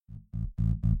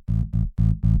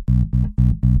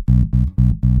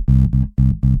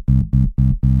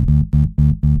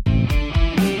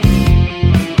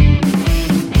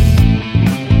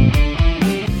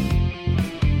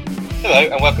Hello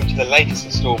and welcome to the latest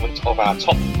instalment of our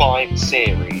Top 5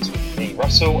 series with me,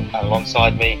 Russell, and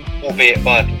alongside me, albeit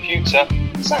via computer,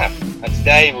 Sam. And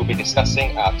today we'll be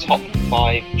discussing our top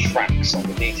 5 tracks on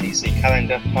the DTC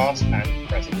calendar, past and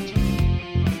present.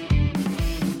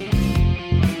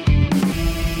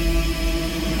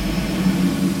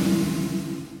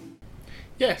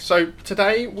 Yeah, so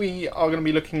today we are going to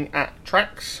be looking at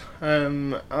tracks.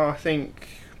 I think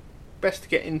best to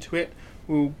get into it.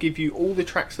 We'll give you all the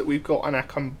tracks that we've got on our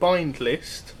combined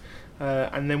list,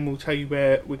 and then we'll tell you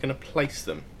where we're going to place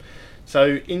them.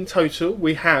 So in total,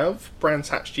 we have Brands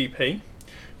Hatch GP,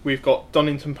 we've got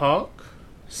Donington Park,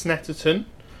 Snetterton,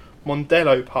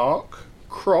 Mondello Park,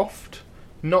 Croft,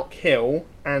 Knock Hill,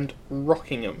 and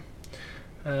Rockingham.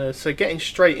 So getting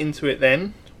straight into it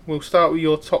then, we'll start with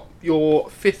your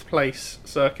fifth place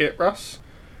circuit, Russ.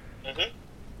 Mm-hmm.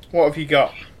 What have you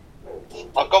got?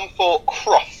 I've gone for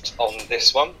Croft on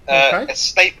this one. Okay. A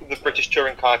staple of the British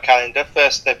touring car calendar,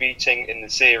 first debuting in the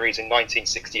series in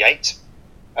 1968.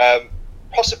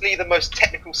 Possibly the most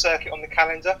technical circuit on the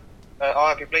calendar,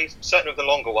 arguably, certainly of the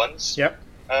longer ones. Yep.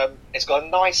 It's got a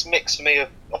nice mix for me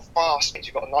of fast,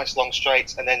 you've got a nice long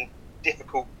straight, and then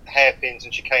difficult hairpins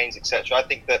and chicanes, etc. I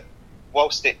think that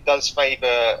whilst it does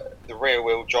favour the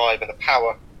rear-wheel drive and the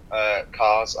power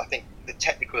cars, I think the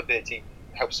technical ability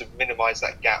helps to minimise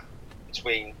that gap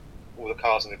between all the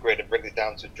cars on the grid and brings it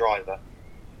down to driver.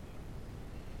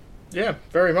 Yeah,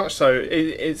 very much so.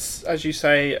 It's, as you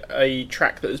say, a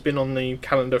track that has been on the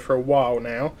calendar for a while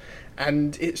now,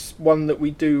 and it's one that we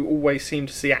do always seem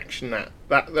to see action at.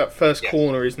 That first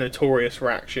corner is notorious for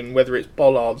action, whether it's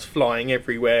bollards flying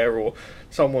everywhere or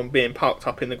someone being parked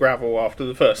up in the gravel after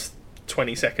the first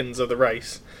 20 seconds of the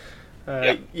race.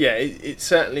 It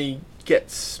certainly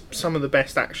gets some of the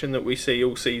best action that we see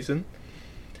all season.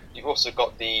 You've also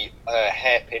got the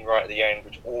hairpin right at the end,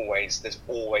 which there's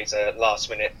always a last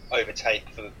minute overtake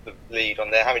for the lead on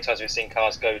there. How many times have we seen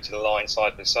cars go to the line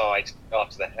side by side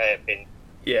after the hairpin?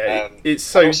 Yeah, it's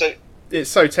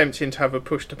so tempting to have a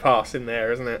push to pass in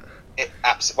there, isn't it? It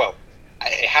happens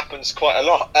quite a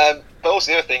lot. But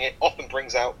also the other thing, it often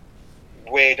brings out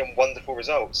weird and wonderful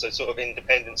results. So sort of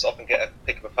independents often get a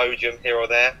pick of a podium here or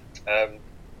there.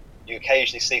 You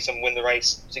occasionally see someone win the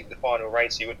race, particularly the final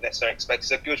race you wouldn't necessarily expect.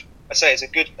 It's a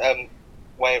good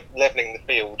way of levelling the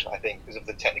field, I think, because of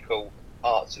the technical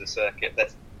arts of the circuit.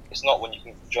 That it's not when you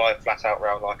can drive flat out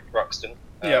round like at Ruxton.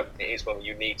 It is when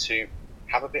you need to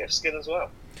have a bit of skill as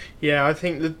well. Yeah, I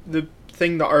think the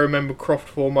thing that I remember Croft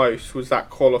for most was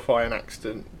that qualifying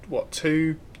accident,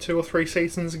 two or three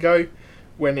seasons ago,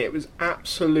 when it was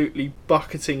absolutely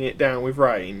bucketing it down with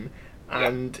rain.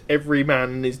 And every man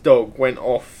and his dog went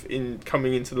off in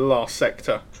coming into the last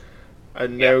sector,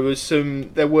 and there were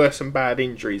some bad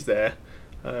injuries there,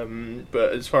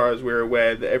 but as far as we're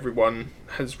aware, that everyone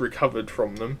has recovered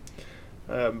from them.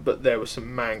 But there were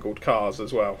some mangled cars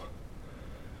as well.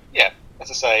 Yeah,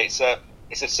 as I say,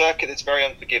 it's a circuit that's very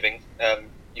unforgiving.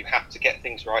 You have to get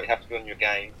things right. You have to be on your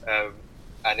game.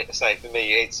 And for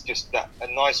me, it's just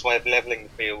a nice way of levelling the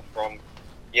field from,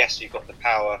 yes, you've got the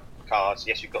power cars,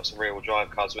 yes, you've got some rear-wheel drive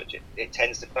cars which it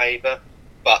tends to favour,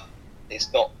 but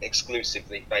it's not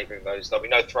exclusively favouring those. We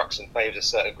know Thruxton favours a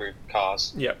certain group of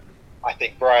cars. Yep. I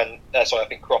think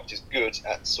Croft is good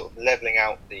at sort of levelling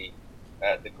out the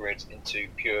grid into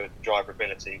pure driver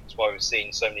ability. That's why we've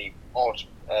seen so many odd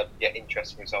yet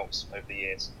interesting results over the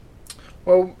years.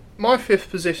 Well, my fifth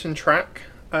position track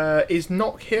is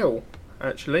Knock Hill,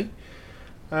 actually.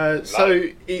 So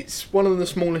it's one of the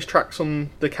smallest tracks on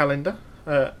the calendar.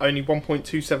 Only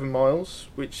 1.27 miles,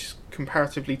 which is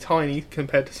comparatively tiny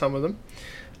compared to some of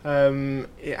them.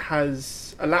 It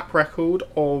has a lap record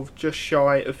of just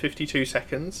shy of 52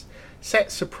 seconds,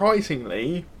 set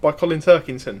surprisingly by Colin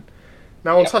Turkington.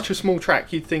 Now, on such a small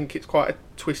track, you'd think it's quite a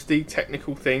twisty,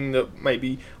 technical thing that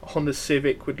maybe a Honda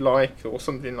Civic would like or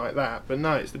something like that. But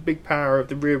no, it's the big power of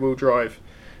the rear-wheel drive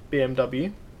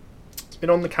BMW. It's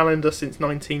been on the calendar since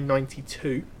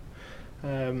 1992.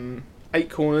 8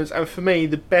 corners, and for me,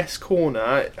 the best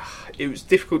corner, it was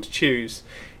difficult to choose,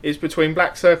 is between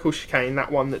Black Circle Chicane, that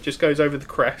one that just goes over the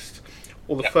crest,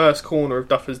 or the first corner of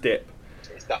Duffer's Dip.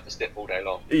 It's Duffer's Dip all day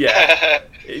long. Yeah.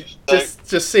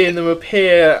 just seeing them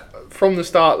appear from the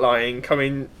start line,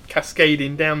 coming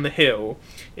cascading down the hill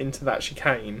into that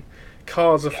chicane.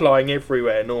 Cars are flying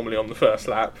everywhere normally on the first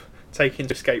lap, taking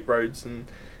to escape roads, and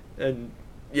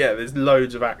there's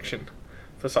loads of action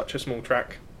for such a small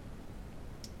track.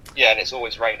 Yeah, and it's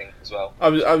always raining as well. I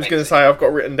was going to say, I've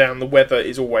got written down the weather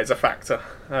is always a factor.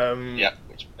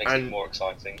 Which makes it more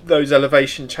exciting. Those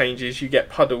elevation changes, you get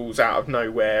puddles out of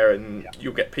nowhere, and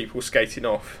you'll get people skating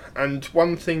off. And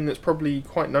one thing that's probably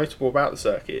quite notable about the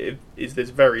circuit is there's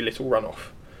very little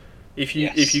runoff. If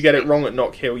you get it wrong at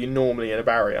Knock Hill, you're normally in a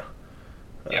barrier,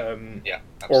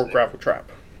 or a gravel trap.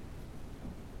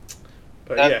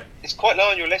 But it's quite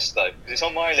low on your list though, because it's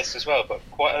on my list as well, but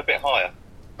quite a bit higher.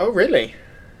 Oh really?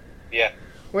 Yeah.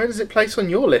 Where does it place on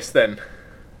your list then?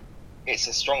 It's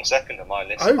a strong second on my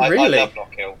list. Oh really? I love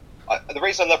Knock Hill. The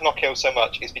reason I love Knock Hill so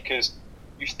much is because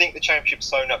you think the championship's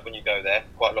sewn up when you go there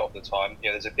quite a lot of the time. You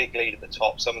know, there's a big lead at the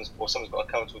top. Someone's got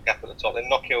to come to a gap at the top. Then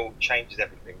Knock Hill changes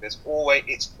everything. It's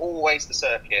always the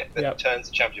circuit that turns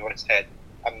the championship on its head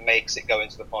and makes it go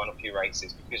into the final few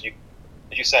races. Because you,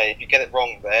 as you say, if you get it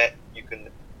wrong there, you can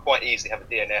quite easily have a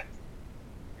DNF.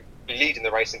 Be leading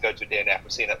the race and go to a DNF.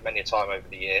 We've seen that many a time over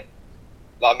the year.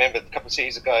 Like I remember a couple of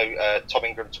seasons ago, Tom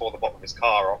Ingram tore the bottom of his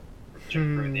car off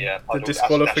through the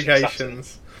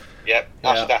disqualifications.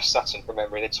 Dash Sutton, from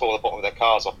memory, they tore the bottom of their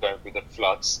cars off going through the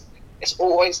floods. It's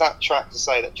always that track to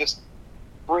say that just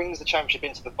brings the championship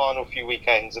into the final few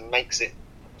weekends and makes it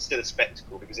still a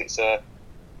spectacle, because it's a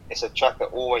track that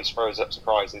always throws up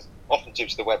surprises, often due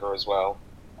to the weather as well.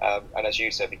 And as you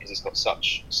said, because it's got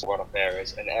such run-off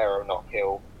areas, an Aero Knock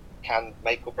Hill can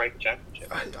make or break the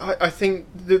championship. I think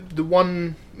the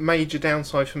one major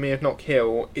downside for me of Knock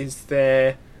Hill is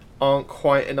there aren't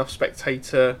quite enough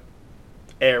spectator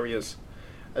areas,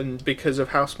 and because of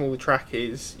how small the track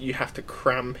is, you have to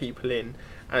cram people in,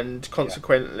 and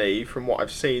consequently, from what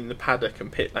I've seen, the paddock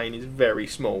and pit lane is very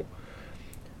small.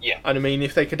 Yeah, and I mean,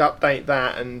 if they could update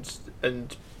that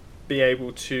and be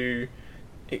able to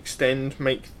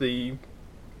make the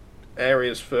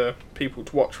areas for people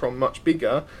to watch from much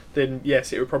bigger, then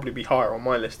yes, it would probably be higher on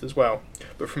my list as well.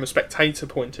 But from a spectator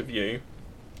point of view,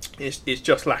 it's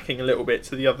just lacking a little bit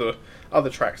to the other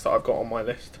tracks that I've got on my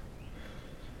list.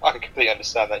 I can completely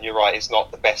understand that. You're right, it's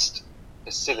not the best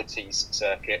facilities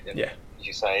circuit, and as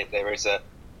you say,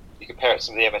 you compare it to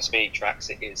some of the MSV tracks,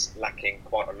 it is lacking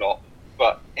quite a lot.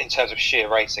 But in terms of sheer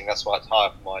racing, that's why it's higher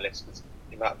on my list, because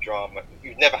the amount of drama.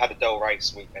 You've never had a dull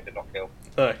race weekend at Knock Hill.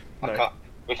 No.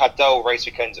 We've had dull race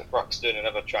weekends at Bruxton and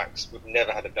other tracks. We've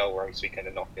never had a dull race weekend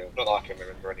at Knock Hill. Not that I can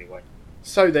remember anyway.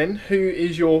 So then, who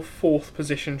is your fourth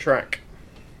position track?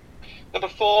 Number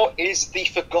 4 is the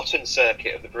forgotten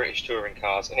circuit of the British touring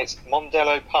cars, and it's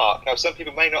Mondello Park. Now, some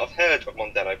people may not have heard of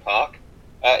Mondello Park.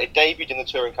 It debuted in the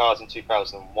touring cars in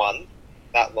 2001,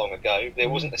 that long ago. There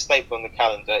wasn't a staple on the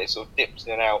calendar. It sort of dipped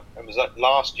in and out, and was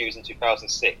last used in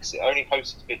 2006. It only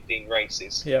hosted 15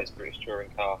 races in its British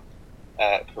touring car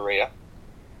career.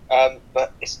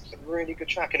 But it's a really good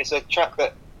track, and it's a track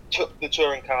that took the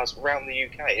touring cars around the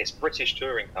UK. It's British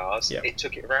touring cars. It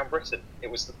took it around Britain. It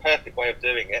was the perfect way of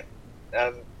doing it.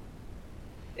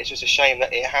 It's just a shame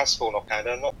that it has fallen off hand.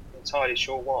 I'm not entirely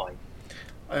sure why.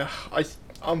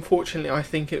 Unfortunately, I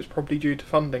think it was probably due to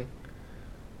funding,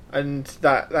 and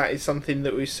that is something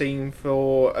that we've seen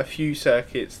for a few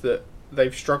circuits, that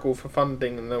they've struggled for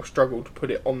funding and they'll struggle to put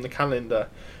it on the calendar.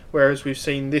 Whereas we've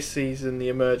seen this season the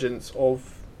emergence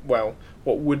of, well,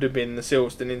 what would have been the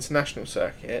Silverstone International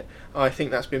Circuit. I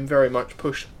think that's been very much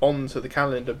pushed onto the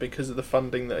calendar because of the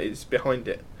funding that is behind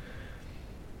it.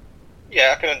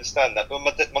 Yeah, I can understand that. But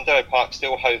Mondello Park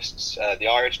still hosts the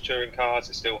Irish touring cars.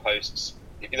 It still hosts,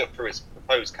 if you look through its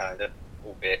proposed calendar,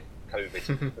 albeit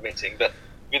COVID permitting, but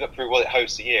if you look through what it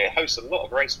hosts a year, it hosts a lot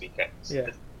of race weekends. Yeah.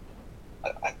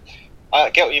 I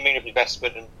get what you mean with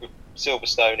investment, and with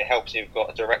Silverstone, it helps you've got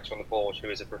a director on the board who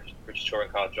is a British touring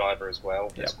car driver as well.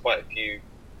 There's quite a few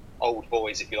old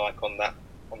boys, if you like, on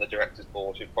the director's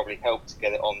board who've probably helped to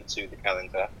get it onto the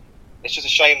calendar. It's just a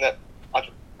shame that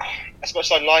as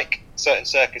much as I like certain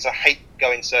circuits, I hate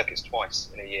going circuits twice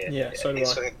in a year. Yeah, so do I.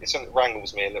 It's something that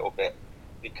wrangles me a little bit,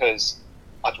 because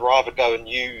I'd rather go and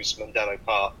use Mondello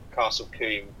Park, Castle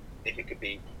Combe, if it could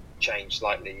be changed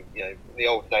slightly. You know, in the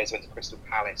old days I went to Crystal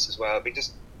Palace as well. It'd be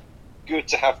just good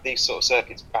to have these sort of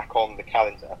circuits back on the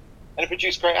calendar, and it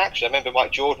produced great action. I remember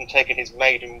Mike Jordan taking his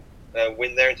maiden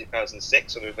win there in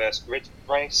 2006 on a reverse grid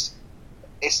race.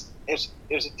 It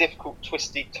was a difficult,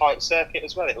 twisty, tight circuit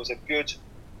as well. It was a good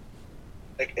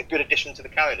addition to the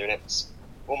calendar, and it's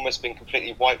almost been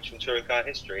completely wiped from touring car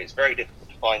history. It's very difficult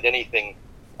to find anything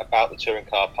about the touring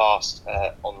car past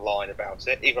online about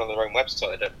it. Even on their own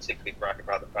website, they don't particularly brag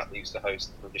about the fact they used to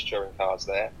host the British touring cars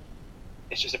there.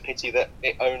 It's just a pity that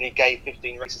it only gave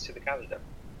 15 races to the calendar.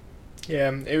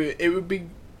 Yeah, it would be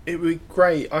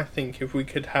great, I think, if we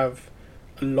could have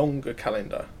a longer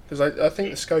calendar, because I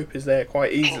think the scope is there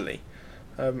quite easily.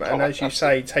 And as you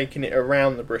say, taking it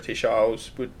around the British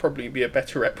Isles would probably be a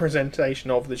better representation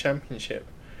of the championship.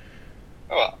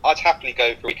 Oh, I'd happily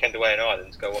go for a weekend away in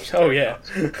Ireland to go watch the Oh yeah,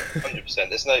 100%.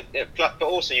 There's no, but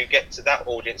also you get to that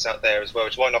audience out there as well,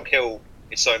 which is why Knockhill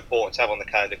is so important to have on the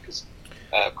calendar, because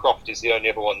Croft is the only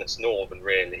other one that's northern,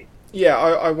 really. Yeah,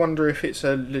 I wonder if it's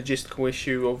a logistical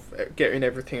issue of getting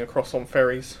everything across on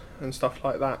ferries and stuff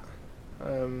like that.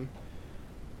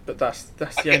 But that's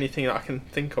the only thing that I can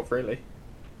think of, really.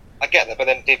 I get that, but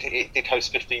then it did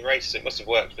host 15 races. It must have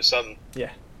worked for some.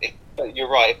 Yeah. You're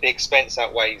right. If the expense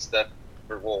outweighs the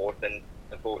reward, then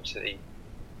unfortunately,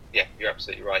 yeah, you're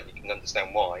absolutely right. You can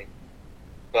understand why.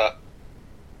 But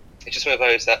it's just one of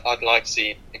those that I'd like to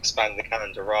see expand the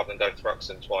calendar rather than go to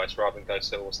Thruxton twice, rather than go to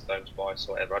Silverstone twice,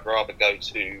 or whatever. I'd rather go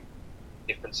to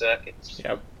different circuits.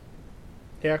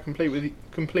 Yeah,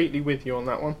 completely with you on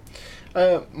that one.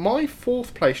 My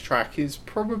fourth place track is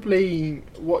probably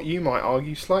what you might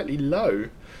argue slightly low.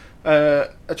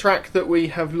 A track that we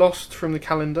have lost from the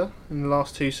calendar in the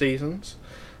last 2 seasons.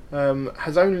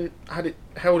 Has only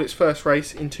held its first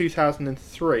race in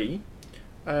 2003.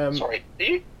 Sorry, are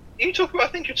you talking about?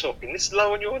 I think you're talking this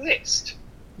low on your list.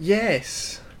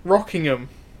 Yes, Rockingham.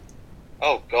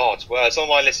 Oh God, well it's on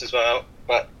my list as well,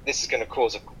 but this is going to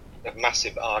cause a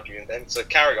massive argument then. So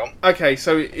carry on. Okay,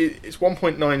 so it's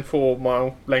 1.94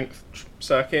 mile length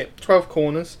circuit, 12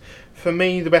 corners. For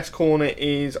me, the best corner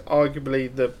is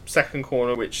arguably the second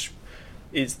corner, which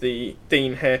is the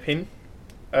Dean hairpin.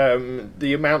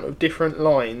 The amount of different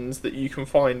lines that you can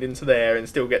find into there and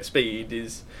still get speed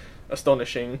is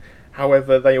astonishing.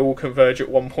 However, they all converge at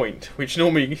one point, which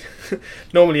normally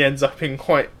ends up in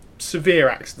quite severe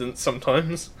accidents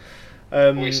sometimes. I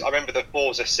remember the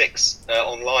Forza 6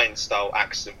 online style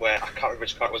accident where I can't remember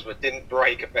which car it was, but it didn't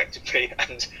brake effectively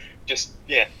and just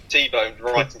T-boned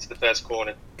right into the first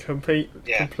corner. Complete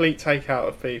takeout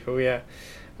of people. Yeah.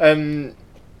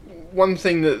 One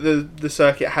thing that the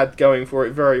circuit had going for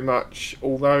it very much,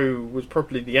 although was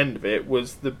probably the end of it,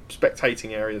 was the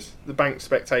spectating areas, the bank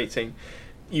spectating.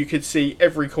 You could see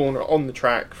every corner on the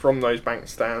track from those bank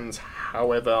stands,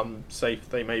 however unsafe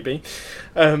they may be.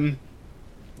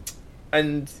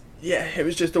 And yeah, it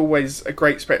was just always a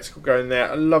great spectacle going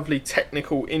there. A lovely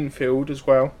technical infield as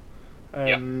well.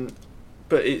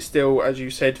 But it still, as you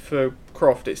said, for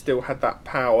Croft, it still had that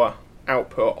power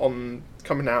output on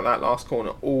coming out that last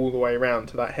corner all the way around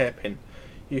to that hairpin.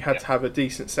 You had to have a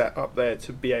decent set up there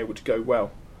to be able to go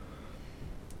well.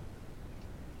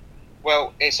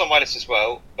 Well, it's on my list as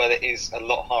well, but it is a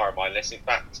lot higher on my list. In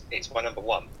fact, it's my number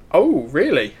 1. Oh,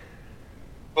 really?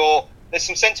 There's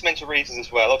some sentimental reasons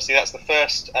as well. Obviously, that's the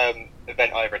first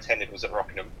event I ever attended was at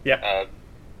Rockingham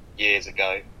years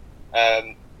ago.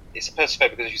 It's a personal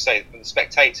favourite because, as you say, from the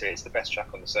spectator, it's the best track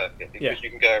on the circuit because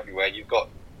you can go everywhere. You can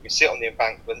sit on the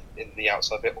embankment in the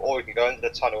outside bit, or you can go under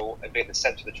the tunnel and be in the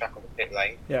centre of the track on the pit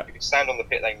lane. Yeah. You can stand on the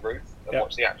pit lane roof and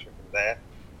watch the action from there.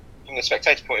 From the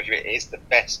spectator point of view, it is the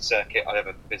best circuit I've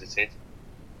ever visited.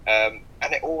 And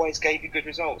it always gave you good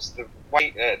results. The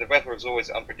weather was always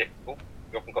unpredictable.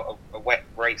 You often got a wet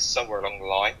race somewhere along the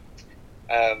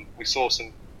line. We saw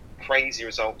some crazy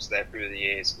results there through the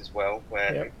years as well,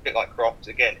 where a bit like Croft,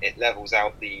 again, it levels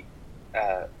out the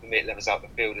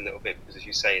field a little bit because, as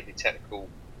you say, the technical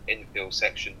infield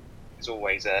section is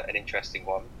always an interesting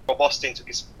one. Rob Austin took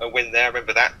a win there.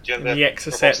 Remember that? Do you remember the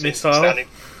Exocet missile?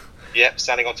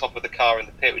 Standing on top of the car in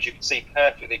the pit, which you could see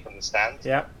perfectly from the stand.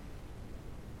 Yeah.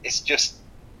 It's just,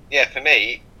 for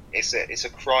me, it's a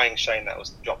crying shame that was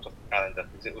dropped off the calendar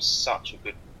because it was such a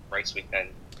good race weekend.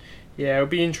 Yeah, it'll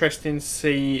be interesting to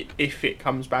see if it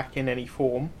comes back in any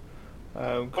form.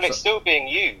 Well, it's still being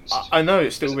used. I know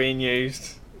it's still being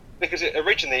used. Because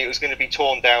originally it was going to be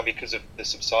torn down because of the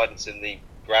subsidence in the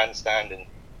grandstand, and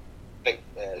I think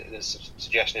there's a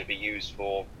suggestion it'd be used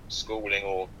for schooling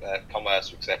or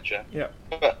commerce, etc. Yeah.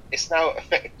 But it's now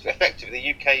effectively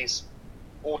the UK's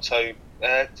auto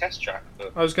test track.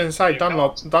 I was going to say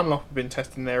Dunlop have been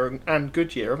testing there, and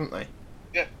Goodyear, haven't they?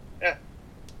 Yeah.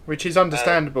 Which is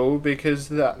understandable because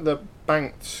the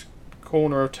banked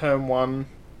corner of turn 1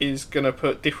 is going to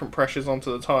put different pressures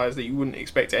onto the tyres that you wouldn't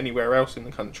expect anywhere else in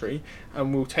the country,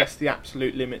 and will test the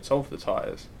absolute limits of the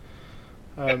tyres.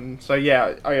 So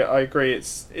yeah, I agree.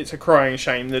 It's a crying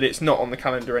shame that it's not on the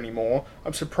calendar anymore.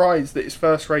 I'm surprised that its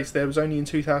first race there was only in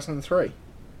 2003,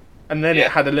 and then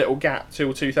it had a little gap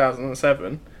till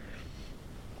 2007.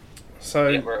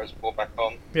 So where it was brought back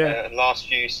on. And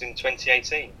last use in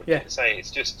 2018. But to say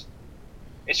it's just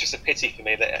a pity for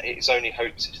me that it's only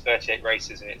hoped 38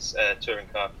 races in its touring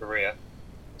car career.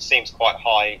 It seems quite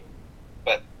high,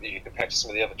 but you compare to some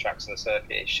of the other tracks on the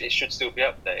circuit, it should still be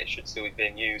up there. It should still be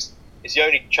being used. it's the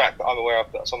only track that I'm aware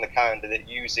of that's on the calendar that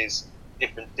uses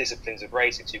different disciplines of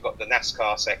racing. So you've got the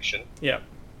NASCAR section, Yeah.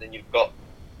 then you've got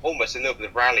almost a little bit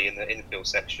of rally in the infield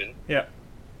section, Yeah.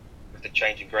 with the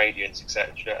changing gradients,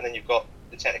 etc. And then you've got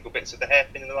the technical bits of the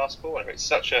hairpin in the last corner. It's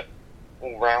such a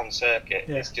all-round circuit.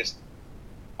 Yeah. It's just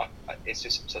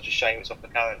such a shame it's off the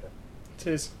calendar. It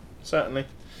is, certainly.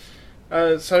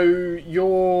 So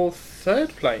your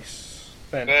third place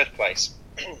then? Third place.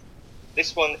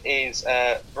 This one is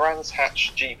Brands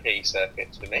Hatch GP circuit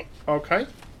for me. Okay.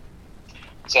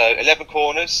 So 11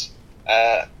 corners.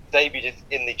 Debuted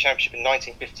in the championship in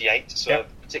 1958, so Yep.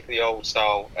 a particularly old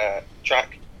style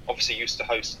track. Obviously used to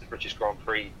host the British Grand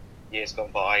Prix years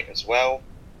gone by as well.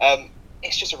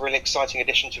 It's just a really exciting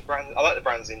addition to Brands. I like the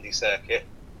Brands Indy circuit,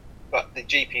 but the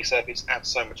GP circuits add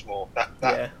so much more.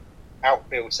 That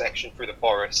outfield section through the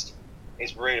forest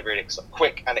is really, really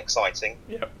quick and exciting.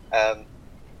 Yep.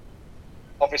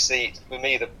 Obviously, for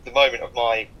me, the moment of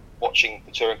my watching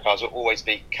the touring cars will always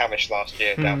be Camish last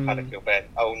year down Paddock Hill Bend.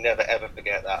 I will never ever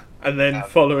forget that. And then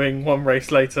following one race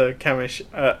later, Camish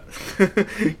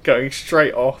going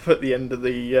straight off at the end of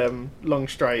the long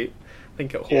straight, I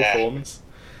think at Hawthorns.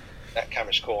 That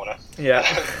Camish corner. Yeah.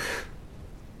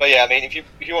 But yeah, I mean, if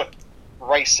you want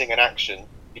racing and action,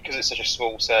 because it's such a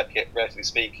small circuit, relatively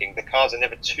speaking, the cars are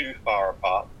never too far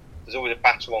apart. There's always a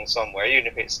battle on somewhere, even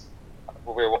if it's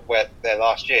we were there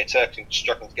last year, Turkington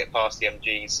struggling to get past the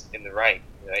MGs in the rain.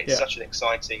 You know, it's such an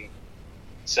exciting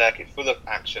circuit, full of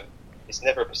action. It's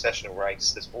never a processional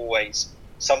race. There's always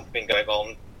something going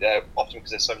on, often because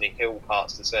there's so many hill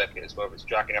parts of the circuit as well, whether it's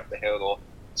dragging up the hill or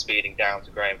speeding down to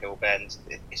Graham Hill Bend.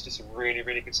 It's just a really,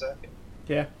 really good circuit.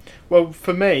 Yeah. Well,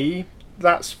 for me,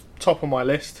 that's top of my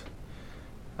list.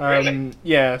 Really?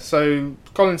 Yeah, so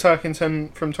Colin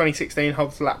Turkington from 2016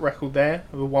 holds the lap record there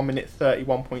of a 1 minute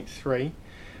 31.3.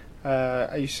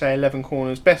 As you say, 11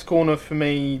 corners. Best corner for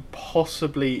me,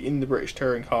 possibly in the British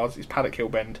touring cars, is Paddock Hill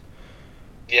Bend.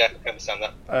 Yeah, I understand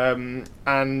that.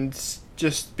 And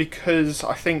just because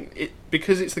I think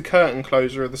because it's the curtain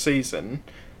closer of the season,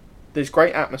 there's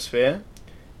great atmosphere.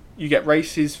 You get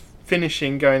races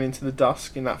finishing going into the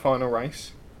dusk in that final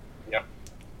race. Yeah.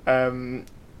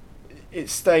 It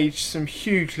staged some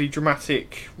hugely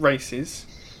dramatic races,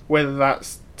 whether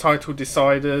that's title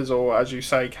deciders or, as you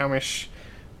say, Camish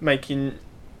making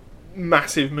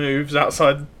massive moves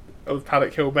outside of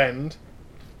Paddock Hill Bend.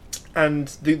 And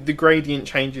the gradient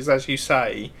changes, as you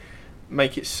say,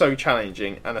 make it so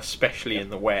challenging, and especially in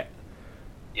the wet.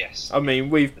 Yes. I mean,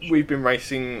 we've been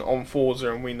racing on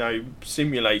Forza, and we know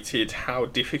simulated how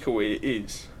difficult it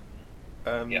is.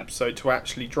 So to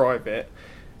actually drive it,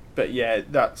 but yeah,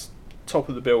 that's top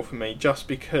of the bill for me, just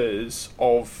because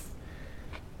of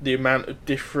the amount of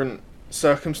different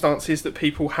circumstances that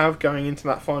people have going into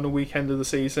that final weekend of the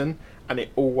season, and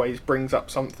it always brings up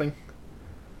something.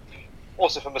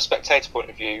 Also, from a spectator point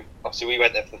of view, obviously we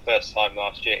went there for the first time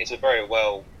last year. It's a very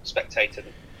well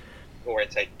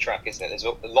spectator-orientated track, isn't it? There's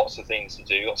lots of things to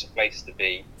do, lots of places to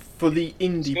be. For the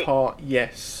Indy part,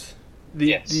 yes.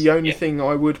 The only thing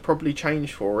I would probably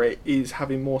change for it is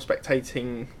having more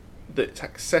spectating that's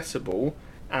accessible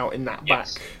out in that back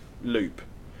loop.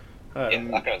 Yeah, I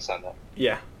can understand that.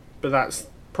 Yeah, but that's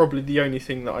probably the only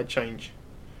thing that I'd change.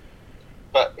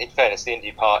 But in fairness, the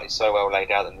Indy part is so well laid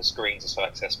out and the screens are so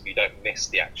accessible, you don't miss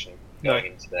the action going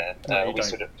into there. We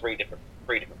stood at three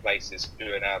different places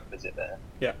doing our visit there.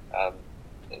 Yeah.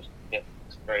 It's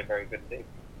very, very good indeed.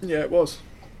 Yeah, it was.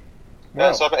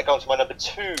 Wow. So I better go on to my number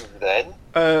 2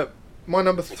 then. My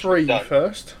number 3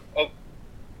 first.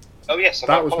 Oh yes,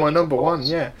 that was my number 1.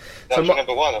 Yeah, that was your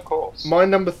number 1, of course. My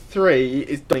number 3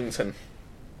 is Donington.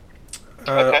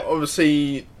 Okay.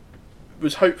 Obviously,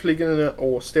 was hopefully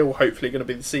still hopefully going to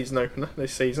be the season opener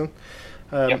this season.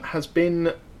 Has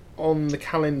been on the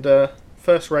calendar.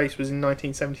 First race was in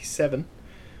 1977,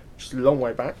 which is a long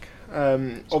way back.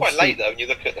 It's quite late though when you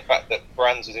look at the fact that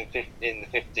Brands was in the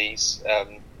 50s,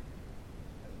 and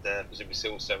presumably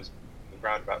Silverstone was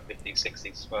around about 50s,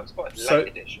 60s as well. It's quite a late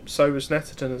edition. So was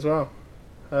Netterton as well.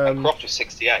 And Croft was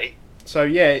 68. So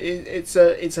yeah, it's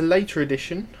a later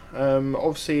edition.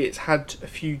 Obviously, it's had a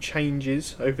few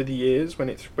changes over the years when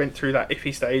it went through that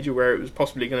iffy stage where it was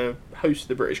possibly going to host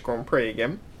the British Grand Prix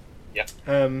again. Yeah.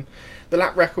 The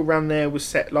lap record round there was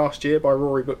set last year by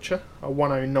Rory Butcher, a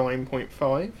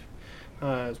 109.5.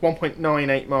 It's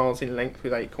 1.98 miles in length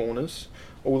with 8 corners.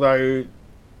 Although,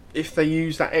 if they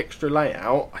use that extra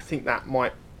layout, I think that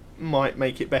might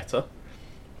make it better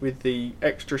with the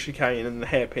extra chicane and the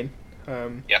hairpin.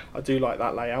 I do like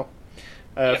that layout.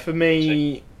 For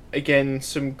me, again,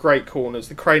 some great corners.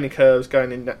 The Craner curves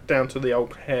going in down to the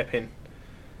old hairpin.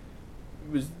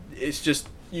 It's just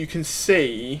you can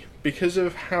see, because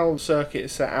of how the circuit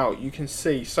is set out, you can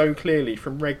see so clearly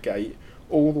from Redgate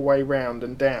all the way round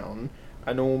and down,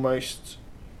 and almost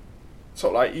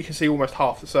sort of like you can see almost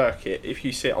half the circuit if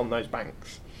you sit on those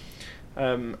banks.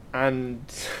 And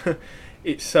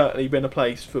it's certainly been a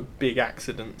place for big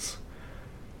accidents.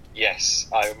 Yes,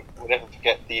 I will never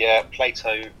forget the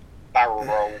Plato barrel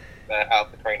roll out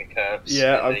of the Craner curves.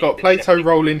 Yeah, I've got Plato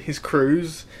rolling his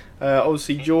cruise.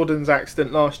 Obviously, Jordan's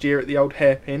accident last year at the old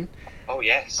hairpin. Oh,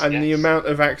 yes. And the amount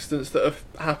of accidents that have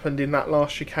happened in that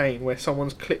last chicane where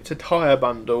someone's clipped a tyre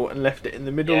bundle and left it in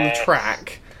the middle of the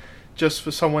track just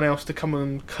for someone else to come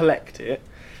and collect it.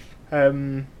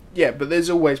 But there's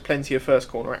always plenty of first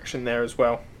corner action there as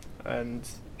well. And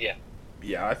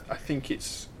I think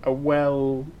it's a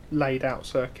well laid out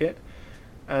circuit.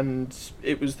 And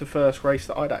it was the first race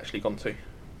that I'd actually gone to.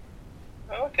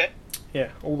 Oh, okay. Yeah,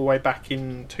 all the way back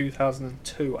in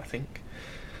 2002, I think.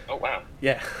 Oh, wow.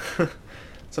 Yeah.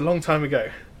 It's a long time ago.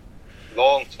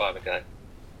 Long time ago.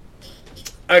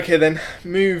 Okay, then.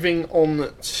 Moving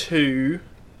on to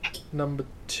number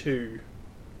 2.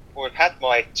 Well, we've had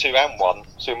my 2 and 1,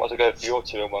 so we might as well go for your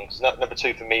 2 and 1. Because number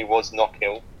 2 for me was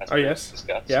Knockhill, as we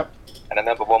discussed. Yep. And then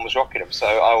number 1 was Rockingham. So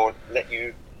I will let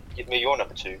you give me your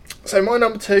number 2. So my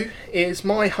number 2 is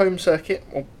my home circuit,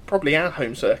 or probably our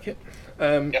home circuit,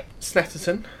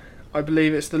 Snetterton. I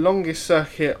believe it's the longest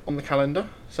circuit on the calendar,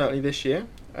 certainly this year,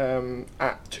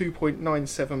 at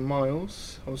 2.97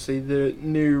 miles. Obviously, the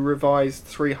new revised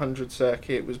 300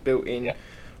 circuit was built in,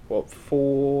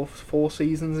 four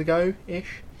seasons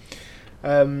ago-ish.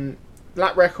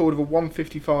 Lap record of a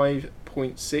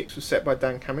 155.6 was set by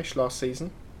Dan Camish last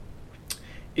season.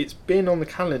 It's been on the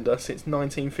calendar since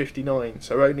 1959,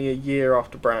 so only a year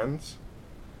after Brands.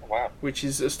 Wow. Which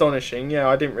is astonishing. Yeah,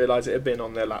 I didn't realise it had been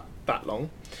on there that long.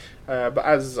 But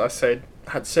as I said,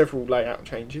 had several layout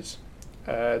changes.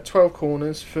 12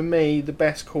 corners. For me, the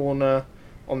best corner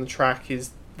on the track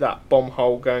is that bomb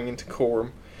hole going into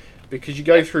Coram. Because you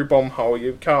go through bomb hole,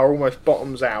 your car almost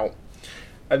bottoms out.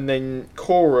 And then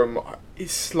Coram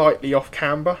is slightly off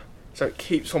camber. So it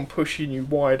keeps on pushing you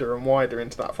wider and wider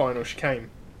into that final chicane.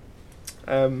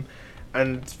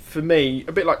 And for me,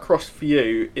 a bit like Cross for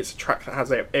you, it's a track that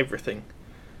has everything.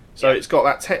 So it's got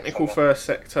that technical first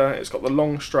sector, it's got the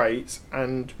long straights,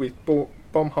 and with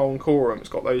Bombhole and Coram, it's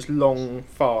got those long,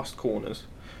 fast corners,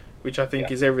 which I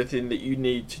think is everything that you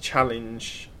need to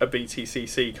challenge a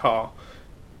BTCC car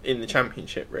in the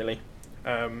championship, really.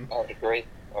 I would agree.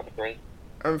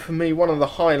 And for me, one of the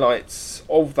highlights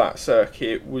of that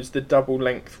circuit was the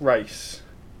double-length race.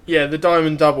 Yeah, the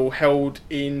Diamond Double held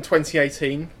in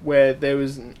 2018, where there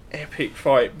was an epic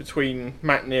fight between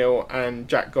Matt Neal and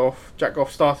Jack Goff. Jack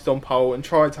Goff started on pole and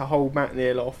tried to hold Matt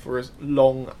Neal off for as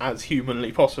long as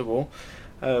humanly possible.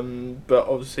 But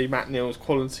obviously Matt Neal's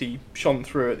quality shone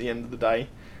through at the end of the day.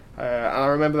 And I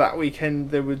remember that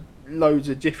weekend there were loads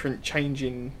of different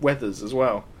changing weathers as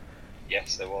well.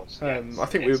 Yes, there was. I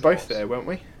think we were both there, weren't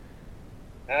we?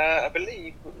 I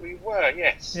believe we were,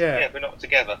 yes. Yeah, but not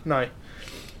together. No.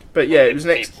 But yeah, it was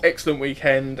an excellent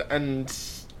weekend, and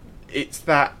it's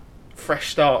that fresh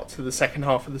start to the second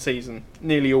half of the season,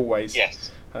 nearly always.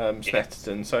 Yes.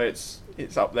 Snetterton, so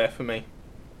it's up there for me.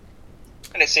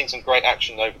 And it's seen some great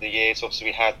action over the years. Obviously,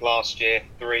 we had last year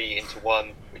 3 into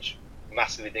 1, which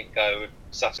massively didn't go with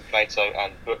Sutton, Plato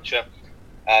and Butcher.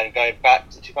 And going back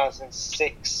to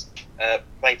 2006,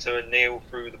 Plato and Neal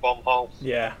through the bomb hole.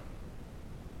 Yeah.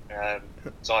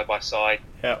 Side by side.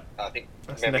 Yeah. I think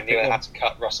remember Neal had to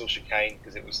cut Russell chicane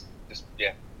because it was just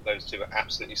those two were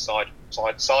absolutely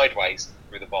sideways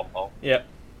through the bomb hole. Yeah.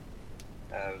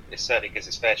 It certainly gives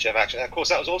its fair share of action. And of course,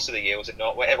 that was also the year, was it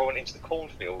not, where everyone went into the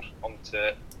cornfield onto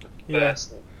the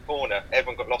first corner.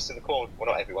 Everyone got lost in the corn. Well,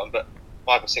 not everyone, but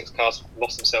 5 or 6 cars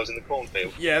lost themselves in the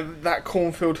cornfield. Yeah, that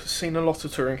cornfield has seen a lot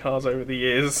of touring cars over the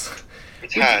years.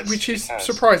 It has. Which is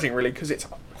surprising, really, because it's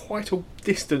quite a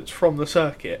distance from the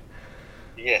circuit.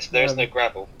 Yes, there is no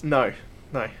gravel. No.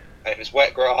 It was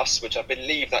wet grass, which I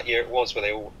believe that year it was, where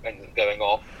they all ended up going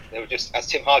off. They were just, as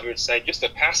Tim Hardy would say, just a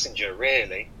passenger,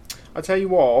 really. I tell you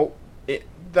what,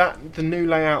 the new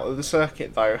layout of the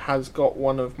circuit, though, has got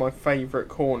one of my favourite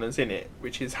corners in it,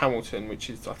 which is Hamilton, which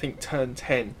is, I think, turn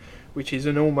 10, which is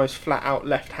an almost flat-out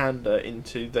left-hander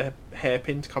into the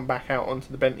hairpin to come back out onto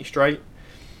the Bentley Straight.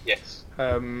 Yes.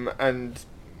 And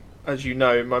as you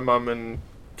know, my mum and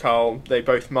Carl, they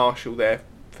both marshal there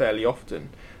fairly often,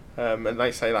 and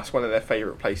they say that's one of their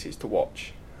favourite places to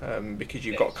watch, because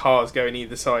you've got cars going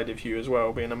either side of you as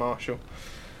well, being a marshal.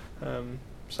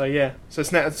 So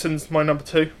Snetterton's my number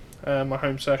 2, my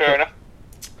home circuit. Fair enough.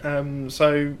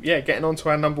 Getting on to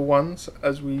our number 1s,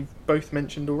 as we've both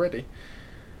mentioned already.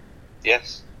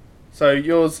 Yes. So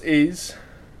yours is...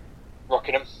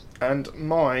 Rockingham. And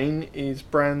mine is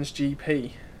Brands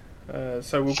GP.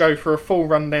 So we'll go for a full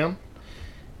rundown.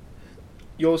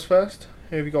 Yours first.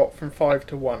 Who have you got from 5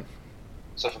 to 1?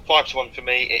 So from 5 to 1 for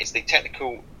me, it is the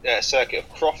technical circuit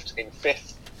of Croft in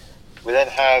 5th. We then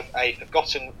have a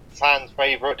forgotten fan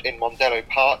favourite in Mondello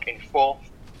Park in 4th.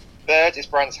 3rd is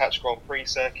Brands Hatch Grand Prix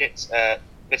circuit,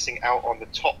 missing out on the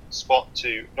top spot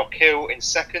to Knockhill in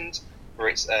 2nd, for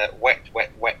its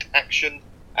wet action.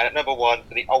 And at number 1,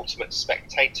 for the ultimate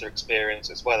spectator experience,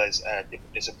 as well as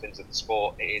different disciplines of the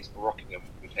sport, it is Rockingham,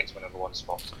 who takes my number 1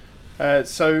 spot.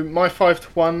 So my 5 to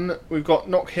 1, we've got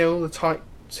Knockhill, the tight,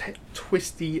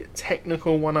 twisty,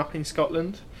 technical one up in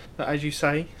Scotland, that, as you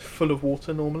say, full of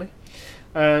water normally.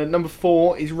 Number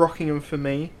 4 is Rockingham for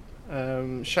me.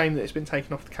 Shame that it's been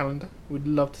taken off the calendar. Would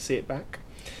love to see it back.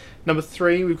 Number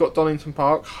 3, we've got Donington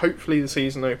Park. Hopefully the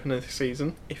season opener this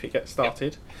season, if it gets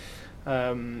started.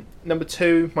 Yep. Number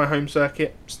 2, my home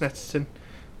circuit, Snetterton.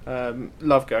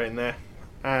 Love going there.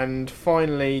 And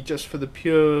finally, just for the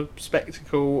pure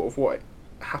spectacle of what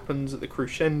happens at the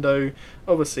crescendo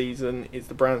of a season, is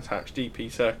the Brands Hatch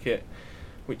GP circuit,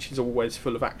 which is always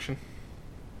full of action.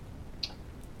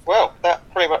 Well,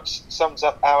 that pretty much sums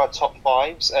up our top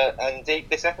 5s and indeed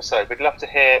this episode. We'd love to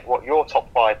hear what your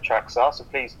top 5 tracks are, so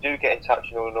please do get in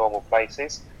touch in all the normal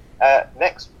places.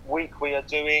 Next week we are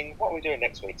doing... What are we doing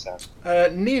next week, Sam?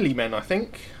 Nearly Men, I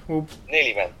think.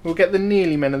 Nearly Men. We'll get the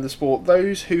nearly men of the sport.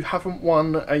 Those who haven't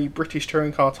won a British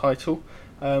touring car title,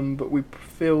 but we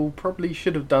feel probably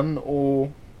should have done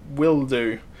or will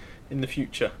do in the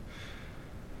future.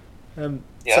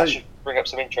 That should bring up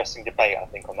some interesting debate, I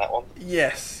think, on that one.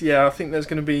 Yes, I think there's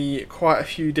going to be quite a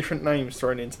few different names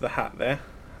thrown into the hat there.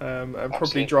 And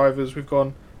probably drivers we've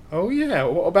gone, oh yeah,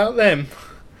 what about them?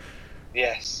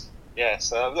 Yes.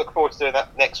 Look forward to doing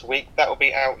that next week. That will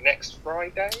be out next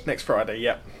Friday? Next Friday,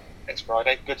 yeah. Next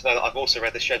Friday. Good to know that I've also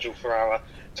read the schedule for our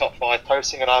top 5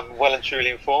 posting and I'm well and truly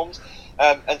informed.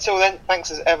 Until then,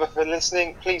 thanks as ever for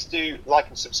listening. Please do like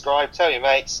and subscribe. Tell your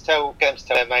mates. Get them to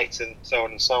tell their mates, and so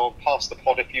on and so on. Pass the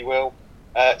pod if you will.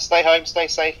 Stay home, stay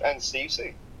safe, and see you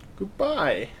soon.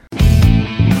 Goodbye.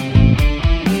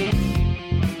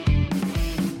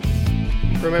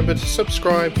 Remember to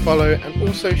subscribe, follow, and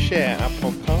also share our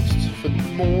podcasts for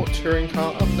more touring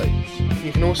car updates.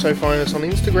 You can also find us on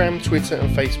Instagram, Twitter,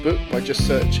 and Facebook by just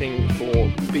searching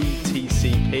for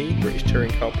BTCP, British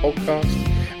Touring Car Podcast,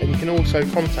 and you can also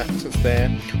contact us there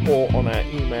or on our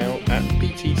email at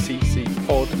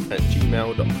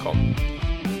btccpod@gmail.com.